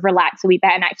sort of relax a wee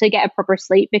bit and actually get a proper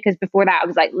sleep, because before that I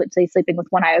was like literally sleeping with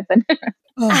one eye open.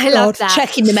 I love that.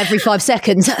 Checking them every 5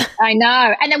 seconds. I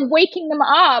know. And then waking them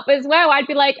up as well. I'd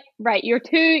be like, right, you're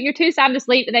too sound to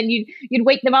sleep. And then you'd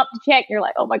wake them up to check. You're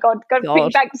like, oh my God, got to put you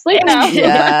back to sleep now.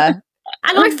 Yeah.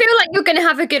 And I feel like you're going to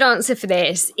have a good answer for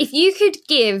this. If you could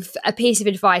give a piece of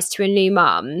advice to a new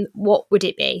mum, what would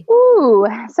it be? Ooh,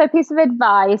 so a piece of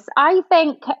advice. I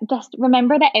think just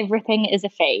remember that everything is a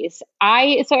phase.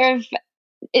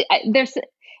 There's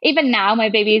even now, my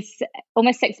baby's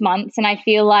almost 6 months, and I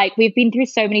feel like we've been through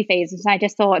so many phases. And I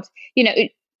just thought,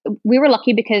 we were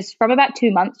lucky because from about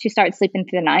 2 months, she started sleeping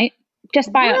through the night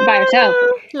just by herself.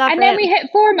 Then we hit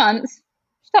 4 months.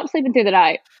 Stop sleeping through the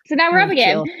night. So now we're up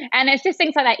again. And it's just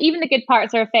things like that. Even the good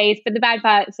parts are a phase, but the bad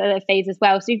parts are a phase as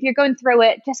well. So if you're going through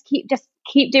it, just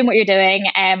keep doing what you're doing.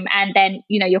 And then,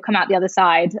 you'll come out the other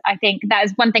side. I think that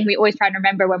is one thing we always try and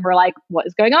remember when we're like, what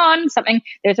is going on?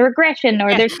 There's a regression,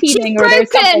 or there's teething, or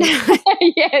there's something.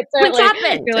 Yeah, totally. What's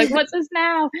happened? You're like, what's this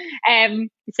now? I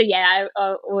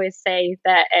always say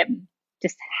that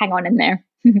just hang on in there.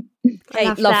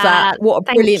 Kate, love that. What a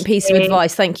brilliant piece of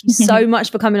advice. Thank you so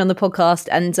much for coming on the podcast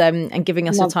and giving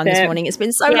us your time this morning. It's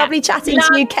been so lovely chatting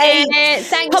to you, Kate.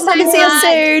 Thanks Come back and see us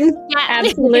soon. Yeah.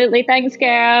 Absolutely. Thanks,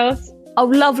 girls. Oh,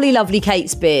 lovely, lovely Kate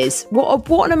Spears. What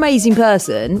an amazing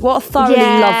person. What a thoroughly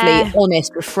lovely,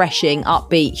 honest, refreshing,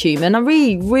 upbeat human. I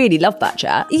really, really love that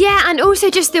chat. Yeah, and also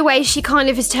just the way she kind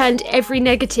of has turned every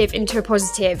negative into a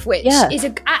positive, which is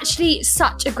actually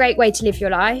such a great way to live your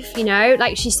life, you know?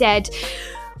 Like she said,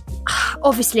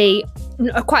 obviously,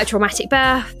 quite a traumatic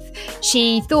birth.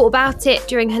 She thought about it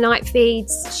during her night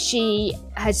feeds. She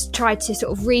has tried to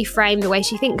sort of reframe the way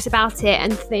she thinks about it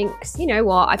and thinks, you know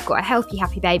what, I've got a healthy,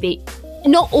 happy baby.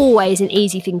 Not always an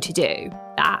easy thing to do,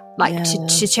 that, like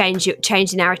to change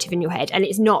the narrative in your head. And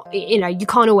it's not, you know, you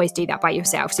can't always do that by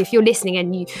yourself. So if you're listening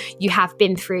and you have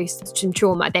been through some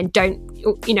trauma, then don't,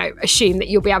 you know, assume that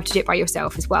you'll be able to do it by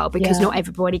yourself as well, because not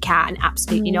everybody can,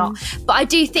 absolutely not. But I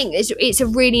do think it's a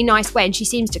really nice way, and she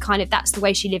seems to kind of, that's the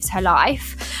way she lives her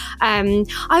life. I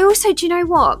also, do you know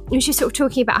what? When she was sort of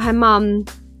talking about her mum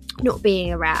not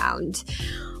being around,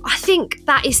 I think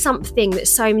that is something that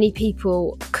so many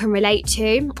people can relate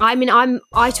to. I mean,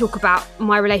 I talk about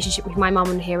my relationship with my mum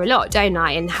on here a lot, don't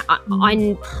I? And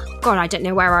God, I don't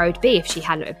know where I would be if she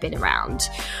hadn't have been around.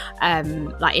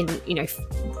 Like in, you know,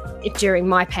 during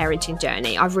my parenting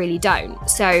journey, I really don't.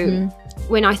 So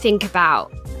when I think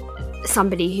about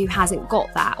somebody who hasn't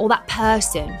got that, or that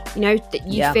person, you know, that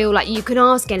you feel like you can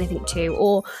ask anything to,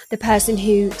 or the person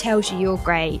who tells you you're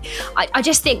great. I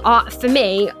just think, for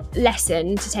me,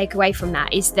 lesson to take away from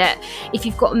that is that if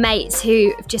you've got mates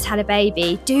who have just had a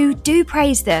baby, do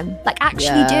praise them. Like,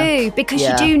 actually do, because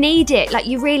you do need it. Like,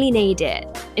 you really need it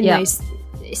in those,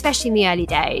 especially in the early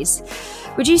days.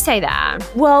 Would you say that?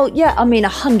 Well, yeah, I mean,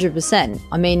 100%.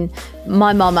 I mean,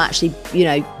 my mum actually, you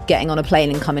know, getting on a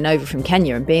plane and coming over from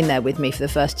Kenya and being there with me for the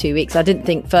first 2 weeks, I didn't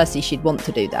think, firstly, she'd want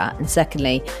to do that. And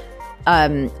secondly,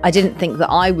 I didn't think that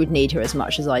I would need her as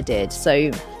much as I did.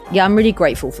 So, yeah, I'm really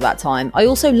grateful for that time. I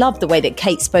also love the way that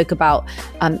Kate spoke about,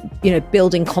 you know,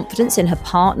 building confidence in her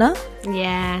partner.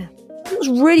 Yeah. It was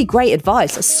really great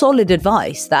advice, a solid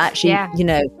advice that actually, you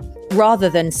know, rather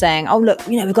than saying, oh, look,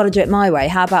 you know, we've got to do it my way.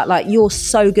 How about, like, you're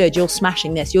so good, you're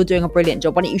smashing this, you're doing a brilliant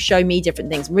job. Why don't you show me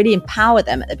different things? Really empower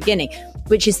them at the beginning,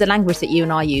 which is the language that you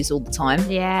and I use all the time.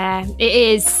 Yeah, it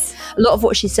is. A lot of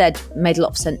what she said made a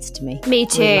lot of sense to me. Me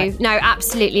too. Really, no,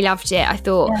 absolutely loved it. I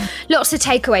thought lots of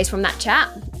takeaways from that chat.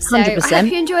 So 100%. I hope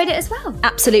you enjoyed it as well.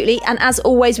 Absolutely. And as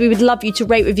always, we would love you to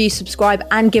rate, review, subscribe,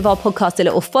 and give our podcast a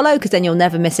little follow, because then you'll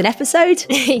never miss an episode.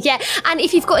 Yeah. And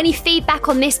if you've got any feedback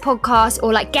on this podcast,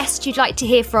 or like guests you'd like to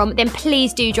hear from, then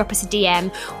please do drop us a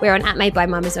DM. We're on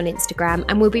 @MadeByMummers on Instagram,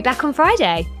 and we'll be back on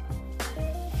Friday.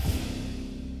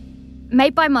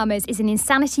 Made by Mummers is an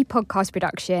Insanity podcast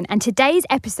production, and today's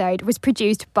episode was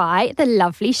produced by the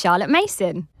lovely Charlotte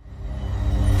Mason.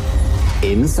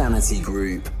 Insanity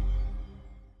Group.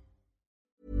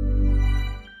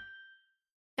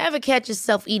 Ever catch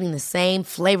yourself eating the same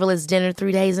flavorless dinner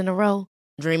 3 days in a row?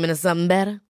 Dreaming of something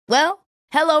better? Well,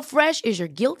 HelloFresh is your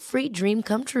guilt-free dream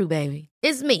come true, baby.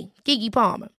 It's me, Keke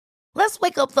Palmer. Let's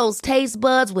wake up those taste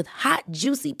buds with hot,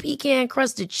 juicy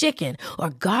pecan-crusted chicken or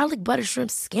garlic butter shrimp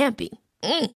scampi.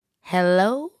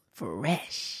 Hello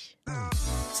Fresh.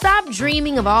 Stop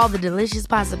dreaming of all the delicious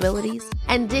possibilities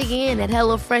and dig in at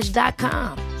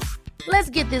HelloFresh.com. Let's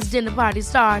get this dinner party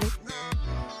started.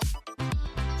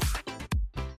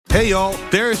 Hey, y'all,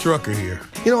 Darius Rucker here.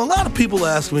 You know, a lot of people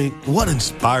ask me, what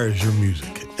inspires your music?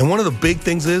 And one of the big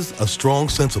things is a strong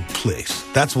sense of place.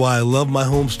 That's why I love my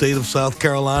home state of South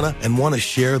Carolina and want to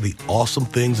share the awesome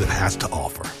things it has to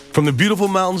offer. From the beautiful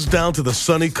mountains down to the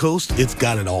sunny coast, it's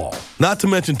got it all. Not to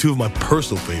mention two of my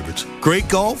personal favorites, great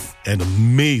golf and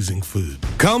amazing food.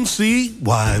 Come see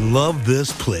why I love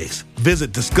this place.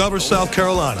 Visit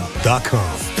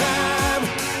discoversouthcarolina.com.